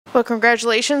Well,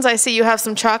 congratulations. I see you have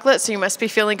some chocolate, so you must be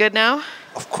feeling good now.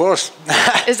 Of course.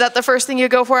 Is that the first thing you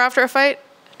go for after a fight?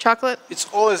 Chocolate? It's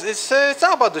always, it's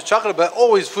not about the chocolate, but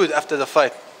always food after the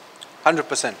fight.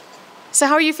 100%. So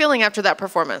how are you feeling after that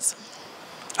performance?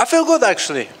 I feel good,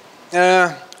 actually.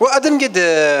 Well, I didn't get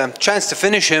the chance to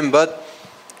finish him, but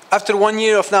after 1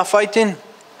 year of not fighting,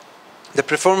 the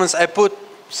performance I put,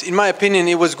 in my opinion,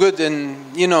 it was good,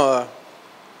 and, you know,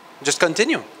 just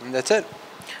continue, and that's it.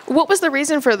 What was the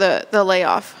reason for the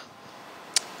layoff?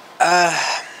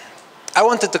 I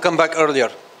wanted to come back earlier.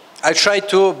 I tried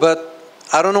to, but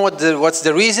I don't know what's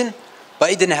the reason,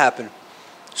 but it didn't happen.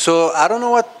 So I don't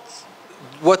know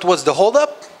what was the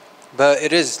holdup, but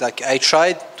it is like I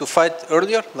tried to fight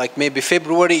earlier, like maybe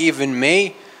February, even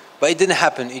May, but it didn't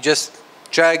happen. It just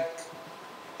dragged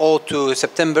all to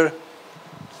September,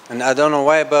 and I don't know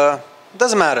why, but it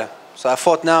doesn't matter. So I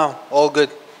fought now, all good.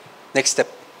 Next step.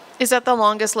 Is that the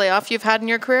longest layoff you've had in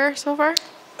your career so far?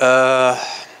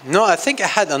 No, I think I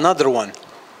had another one.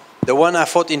 The one I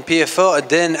fought in PFL, and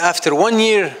then after 1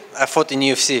 year, I fought in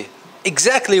UFC.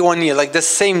 Exactly 1 year, like the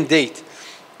same date.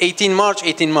 18 March,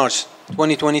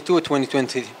 2022,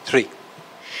 2023.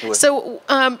 So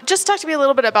just talk to me a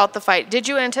little bit about the fight. Did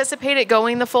you anticipate it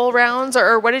going the full rounds,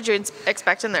 or what did you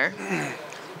expect in there?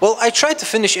 Well, I tried to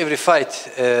finish every fight.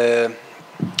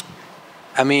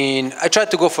 I mean, I tried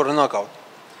to go for a knockout.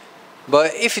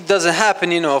 But if it doesn't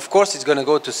happen, you know, of course it's going to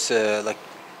go to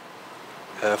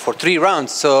for 3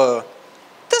 rounds. So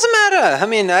it doesn't matter. I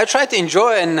mean, I try to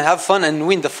enjoy and have fun and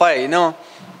win the fight, you know.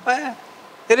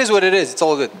 It is what it is. It's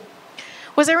all good.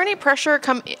 Was there any pressure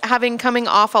coming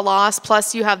off a loss,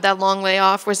 plus you have that long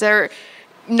layoff? Was there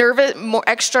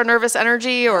extra nervous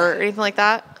energy or anything like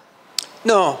that?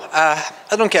 No,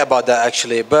 I don't care about that,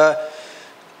 actually. But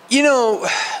you know,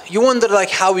 you wonder like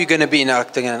how you're gonna be in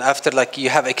octagon after like you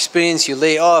have experience, you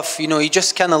lay off, you know, you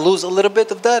just kind of lose a little bit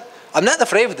of that. I'm not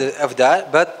afraid of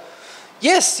that, but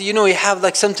yes, you know, you have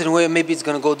like something where maybe it's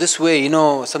gonna go this way, you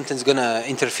know, something's gonna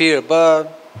interfere,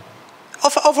 but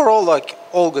overall, like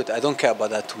all good. I don't care about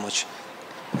that too much.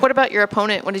 What about your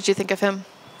opponent? What did you think of him?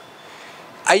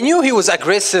 I knew he was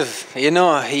aggressive, you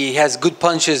know, he has good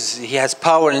punches, he has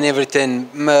power and everything.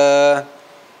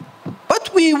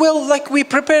 But we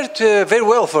prepared very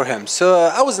well for him. So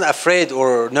I wasn't afraid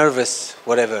or nervous,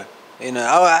 whatever. You know,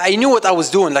 I knew what I was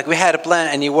doing. Like we had a plan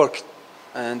and it worked,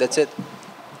 and that's it.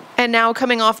 And now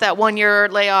coming off that 1 year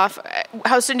layoff,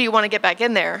 how soon do you want to get back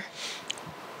in there?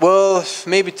 Well,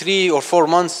 maybe 3 or 4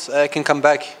 months I can come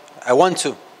back. I want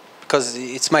to, because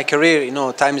it's my career. You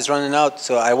know, time is running out,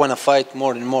 so I want to fight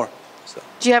more and more. So.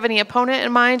 Do you have any opponent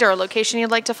in mind or a location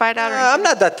you'd like to fight at? I'm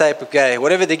not that type of guy.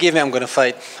 Whatever they give me, I'm going to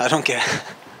fight. I don't care.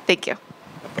 Thank you.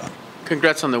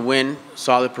 Congrats on the win.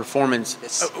 Solid performance.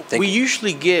 Yes, we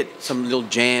usually get some little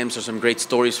jams or some great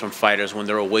stories from fighters when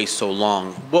they're away so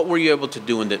long. What were you able to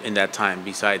do in that time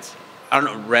besides, I don't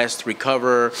know, rest,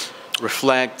 recover,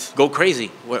 reflect, go crazy,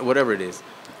 whatever it is?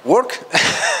 Work.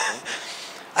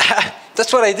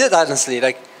 That's what I did, honestly.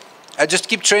 Like, I just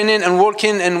keep training and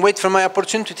working and wait for my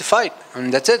opportunity to fight.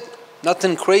 And that's it.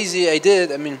 Nothing crazy I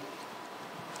did. I mean,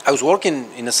 I was working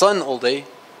in the sun all day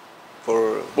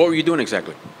for... What were you doing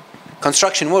exactly?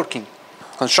 Construction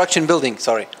building,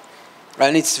 sorry.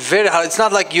 And it's very hard. It's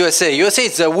not like USA. USA,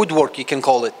 it's a woodwork, you can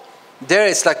call it. There,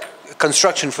 it's like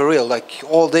construction for real. Like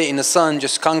all day in the sun,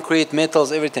 just concrete,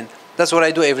 metals, everything. That's what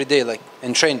I do every day, like,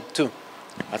 and train too.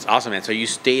 That's awesome, man. So you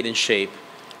stayed in shape,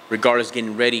 regardless of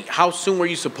getting ready. How soon were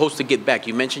you supposed to get back?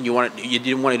 You mentioned you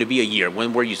didn't want it to be a year.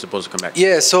 When were you supposed to come back?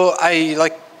 Yeah, so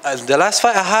the last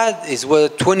fight I had is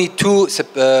 22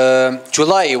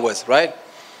 July it was, right?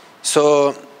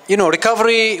 So, you know,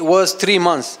 recovery was 3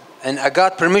 months, and I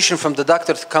got permission from the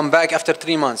doctor to come back after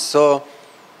 3 months. So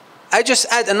I just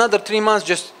add another 3 months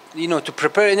just, you know, to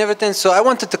prepare and everything. So I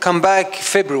wanted to come back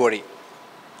February,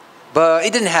 but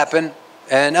it didn't happen.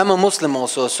 And I'm a Muslim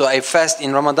also, so I fast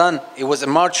in Ramadan. It was in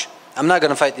March. I'm not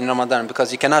gonna fight in Ramadan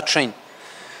because you cannot train.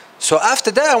 So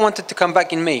after that, I wanted to come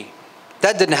back in May.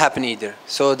 That didn't happen either.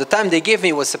 So the time they gave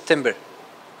me was September,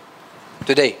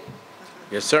 today.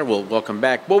 Yes, sir. Well, welcome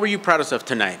back. What were you proudest of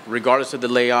tonight? Regardless of the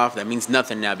layoff, that means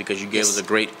nothing now because you gave us a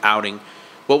great outing.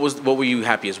 What were you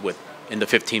happiest with in the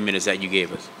 15 minutes that you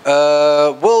gave us?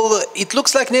 Well, it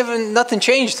looks like nothing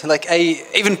changed. Like I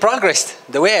even progressed.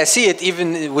 The way I see it,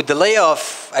 even with the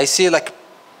layoff, I see like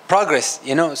progress,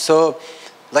 you know. So,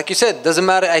 like you said, doesn't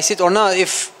matter I sit or not.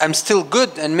 If I'm still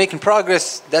good and making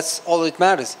progress, that's all that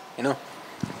matters, you know.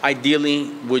 Ideally,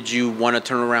 would you want to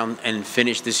turn around and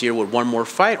finish this year with one more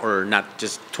fight, or not,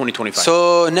 just 2025?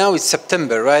 So now it's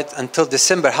September, right? Until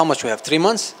December, how much we have? 3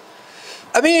 months?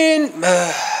 I mean,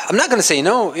 I'm not gonna say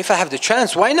no. If I have the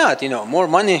chance, why not? You know, more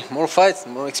money, more fights,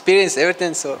 more experience,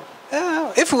 everything. So,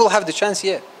 if we will have the chance,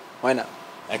 yeah, why not?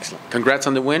 Excellent. Congrats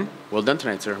on the win. Well done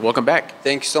tonight, sir. Welcome back.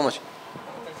 Thank you so much.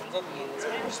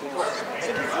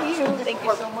 Thank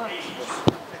you so much.